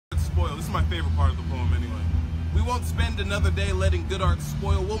my favorite part of the poem anyway. We won't spend another day letting good art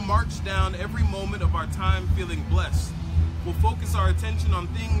spoil. We'll march down every moment of our time feeling blessed. We'll focus our attention on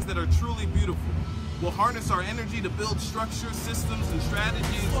things that are truly beautiful. We'll harness our energy to build structures, systems, and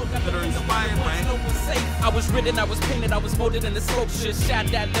strategies that are inspired by I was written, I was painted, I was molded in the sculptures. Shot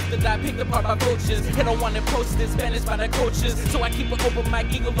that, lifted that, picked apart by vultures. Hit on one and posted, Spanish by the coaches. So I keep an open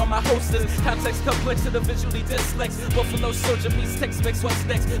mic eagle on my holsters. Context complex to the visually dyslex. Buffalo soldier meets Tex-Mex, what's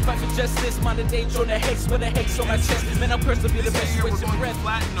next? Fight for justice, modern day Jonah Hex with a hex on my chest. Man, I'm cursed to be the best year with we're your going breath. to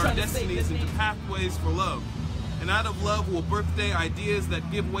flatten our destinies into pathways for love. And out of love will birthday ideas that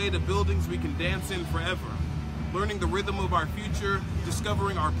give way to buildings we can dance in forever. Learning the rhythm of our future,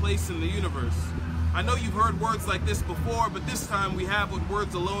 discovering our place in the universe. I know you've heard words like this before, but this time we have what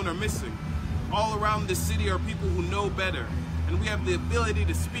words alone are missing. All around this city are people who know better, and we have the ability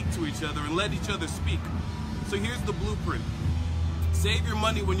to speak to each other and let each other speak. So here's the blueprint. Save your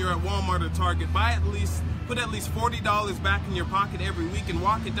money when you're at Walmart or Target. Put at least $40 back in your pocket every week and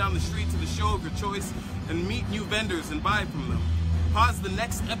walk it down the street to the show of your choice and meet new vendors and buy from them. Pause the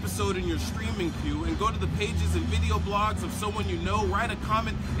next episode in your streaming queue and go to the pages and video blogs of someone you know, write a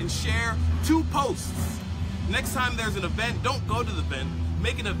comment, and share 2 posts. Next time there's an event, don't go to the event.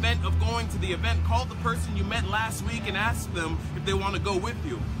 Make an event of going to the event. Call the person you met last week and ask them if they want to go with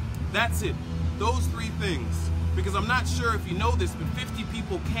you. That's it. Those 3 things. Because I'm not sure if you know this, but 50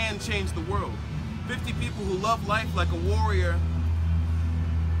 people can change the world. 50 people who love life like a warrior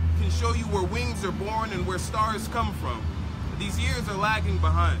can show you where wings are born and where stars come from. These years are lagging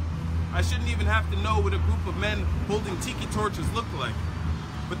behind. I shouldn't even have to know what a group of men holding tiki torches look like.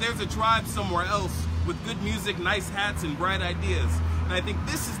 But there's a tribe somewhere else with good music, nice hats, and bright ideas. And I think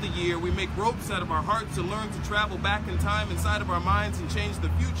this is the year we make ropes out of our hearts and learn to travel back in time inside of our minds and change the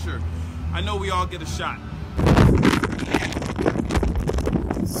future. I know we all get a shot.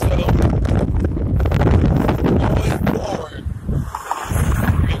 So, going forward,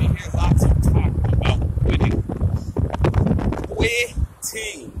 we're going to hear lots of talk about quitting.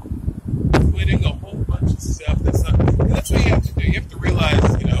 Quitting a whole bunch of stuff. That's what you have to do. You have to realize,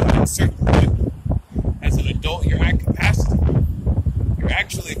 at a certain point, as an adult, you're at capacity. You're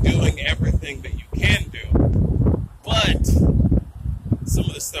actually doing everything that you can do. But some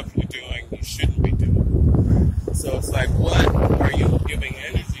of the stuff you're doing, you shouldn't be doing. So it's like, what are you giving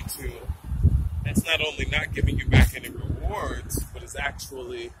energy to that's not only not giving you back any rewards, but is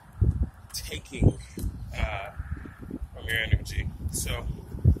actually taking from your energy? So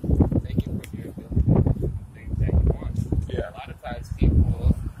taking from your ability, things that you want. Yeah. A lot of times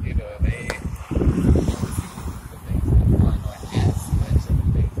people, they the things they want or ask for the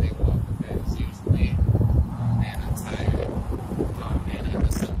things they want, because usually, oh man, I'm tired. Oh man, I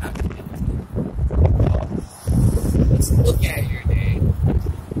just don't have to do it. Let's look at your day.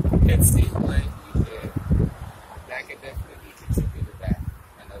 It seems like you did. That could definitely contribute to that.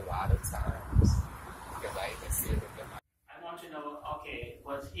 And a lot of times, because I even see it within my to know, okay,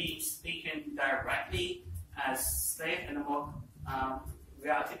 was he speaking directly as slave in a more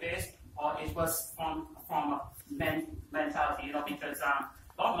reality-based, or it was from a mentality, because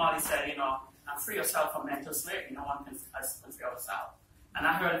Bob Marley said, free yourself from mental slavery, no one can free yourself. And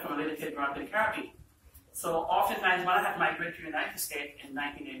I heard it from a little kid growing up in the Caribbean. So oftentimes when I had migrated to the United States in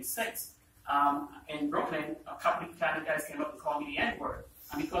 1986, in Brooklyn, a couple of Italian guys came up and called me the N-word.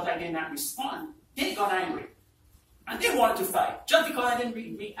 And because I did not respond, they got angry. And they wanted to fight, just because I didn't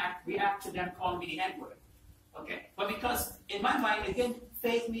react to them calling me the N-word. Okay? But because in my mind, it didn't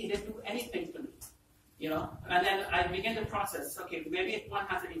faze me, it didn't do anything to me. And then I began the process. Okay, maybe if one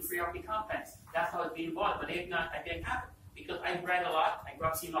has an inferiority complex, that's how it's being involved. But if not, I didn't have it. Because I read a lot. I grew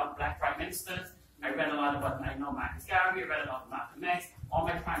up seeing a lot of black prime ministers. I read a lot about, Marcus Garvey. I read a lot about Malcolm X. All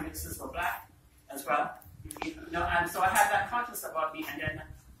my prime ministers were black as well. And so I had that conscience about me.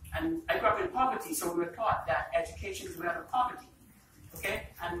 And I grew up in poverty, so we were taught that education is the way out of poverty. Okay?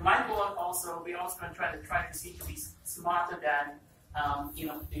 And my goal also, we also going to try to see to be smarter than,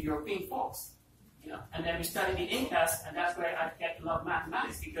 the European folks. And then we studied the Incas, and that's where I get to love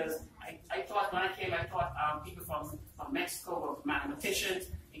mathematics, because I thought when I came, I thought people from Mexico were mathematicians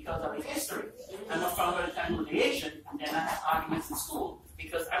because of the history. And I found out that I'm Asian, and then I had arguments in school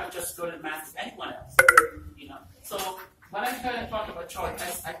because I was just good at math as anyone else. So when I heard him talk about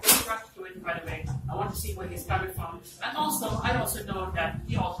choice, I came back to it right away. I want to see where he's coming from. And also, I also know that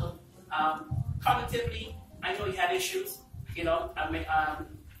he also, cognitively, I know he had issues,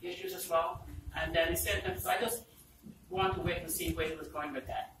 issues as well. And then he said, so I just want to wait and see where he was going with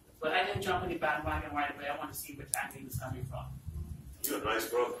that. But I didn't jump in the bandwagon right away. I want to see which angle he was coming from. You're a nice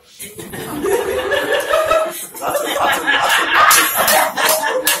brother.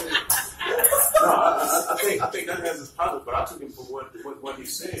 for what he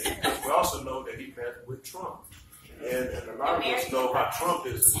said. Because we also know that he met with Trump. And a lot of us know how Trump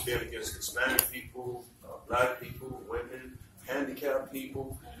is been against Hispanic people, black people, women, handicapped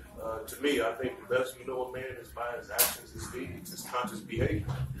people. To me, I think the best you know a man is by his actions, his deeds, his conscious behavior.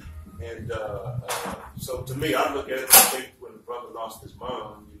 And so to me, I look at it, I think when the brother lost his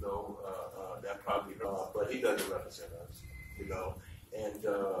mom, you know, that probably, but he doesn't represent us, you know. And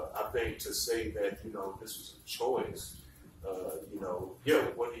I think to say that, you know, this was a choice, you know, yeah,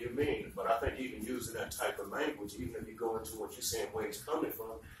 what do you mean? But I think even using that type of language, even if you go into what you're saying, where he's coming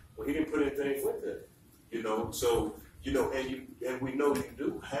from, well, he didn't put anything with it, you know. So, you know, and we know you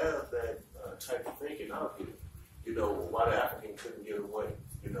do have that type of thinking out here. You know, why the African couldn't get away,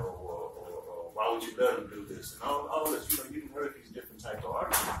 you know, or why would you let him do this? And all this, you know, you heard these different types of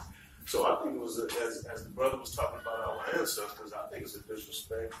arguments. So I think it was, as the brother was talking about our ancestors, I think it's a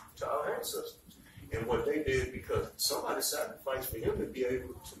disrespect to our ancestors. And what they did, because somebody sacrificed for him to be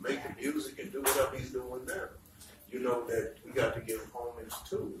able to make the music and do whatever he's doing now. You know, that we got to give homage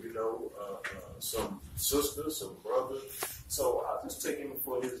to, you know, some sisters, some brothers. So I just take him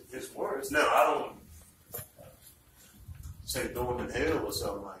for his words. Now, I don't say throw him in hell or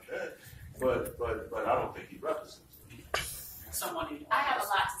something like that, but I don't think he represents it. I have a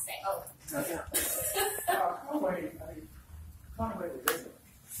lot to say. Oh. Conway was different.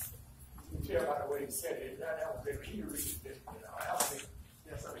 You can tell by the way he said it. That was the key reason. You know, I don't think,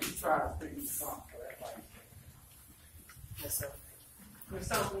 yes, I mean, he tried to figure something for that like. Yes, sir. We're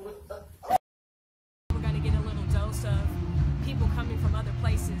going to get a little dose of people coming from other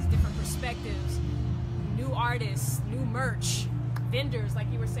places, different perspectives, new artists, new merch, vendors,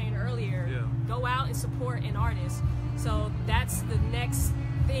 like you were saying earlier. Yeah. Go out and support an artist. So that's the next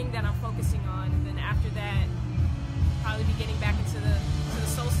thing that I'm focusing on. And then after that, probably be getting back into the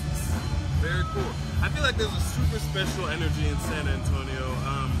solstice. Very cool. I feel like there's a super special energy in San Antonio.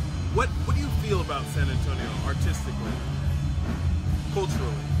 What do you feel about San Antonio artistically,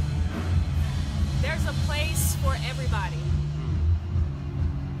 culturally? There's a place for everybody.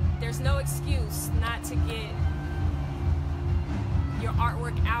 There's no excuse not to get your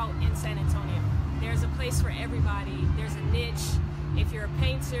artwork out in San Antonio. There's a place for everybody. There's a niche. If you're a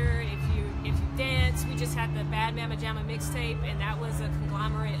painter, if you dance, we just had the Bad Mama Jamma mixtape, and that was a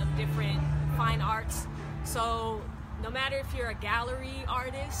conglomerate of different fine arts. So no matter if you're a gallery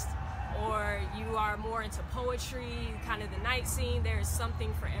artist or you are more into poetry, kind of the night scene, there is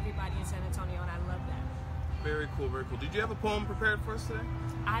something for everybody in San Antonio, and I love that. Very cool, very cool. Did you have a poem prepared for us today?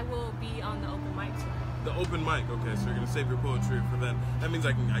 I will be on the open mic tour. The open mic, okay, so you're gonna save your poetry for then. That means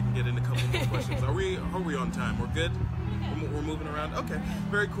I can get in a couple more questions. Are we on time? We're good? We're moving around? Okay,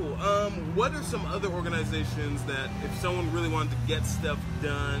 very cool. What are some other organizations that if someone really wanted to get stuff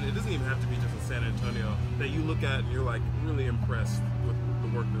done, it doesn't even have to be just in San Antonio, that you look at and you're like really impressed with the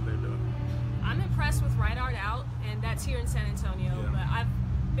work that they're doing? I'm impressed with Right Art Out, and that's here in San Antonio, Yeah. but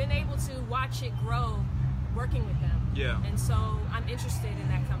I've been able to watch it grow working with them. Yeah. And so I'm interested in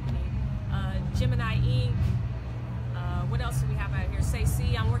that company. Gemini Inc. What else do we have out here? Say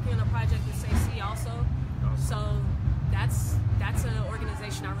C. I'm working on a project with Say C also. Awesome. So that's an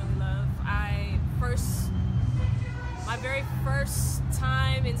organization I really love. My very first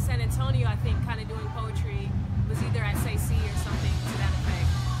time in San Antonio, I think, kind of doing poetry was either at Say C or something to that effect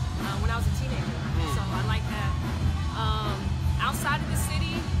when I was a teenager. So I like that. Outside of the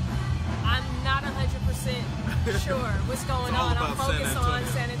city, I'm not 100% sure what's going on. I'm focused on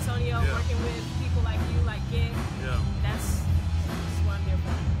San Antonio, working with people like you, like Gig. Yeah. That's what I'm there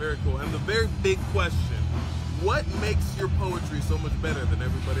for. Very cool. And the very big question, what makes your poetry so much better than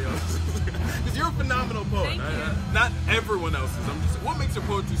everybody else's? Because you're a phenomenal poet. Thank you. Not everyone else's. I'm just, what makes your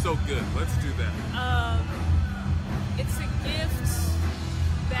poetry so good? Let's do that. It's a gift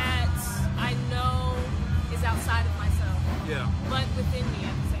that I know is outside of myself. Yeah. But within me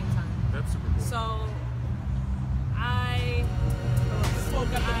at the same time. That's super cool. So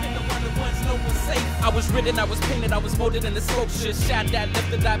I was written, I was painted, I was molded in the sculptures. Shot that,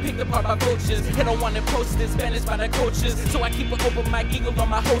 lifted, I picked apart by vultures. Hit on one and posted, banished by the coaches. So I keep an open mic, eagle on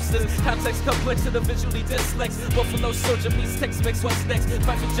my hostess. Context complex to the visually dyslex. Buffalo soldier meets Tex-Mex, what's next?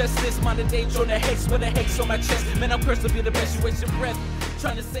 Fight for justice, modern day Jonah Hex with a hex on my chest. Man, I'm cursed to be the best, you waste your breath.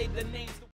 Trying to say the names.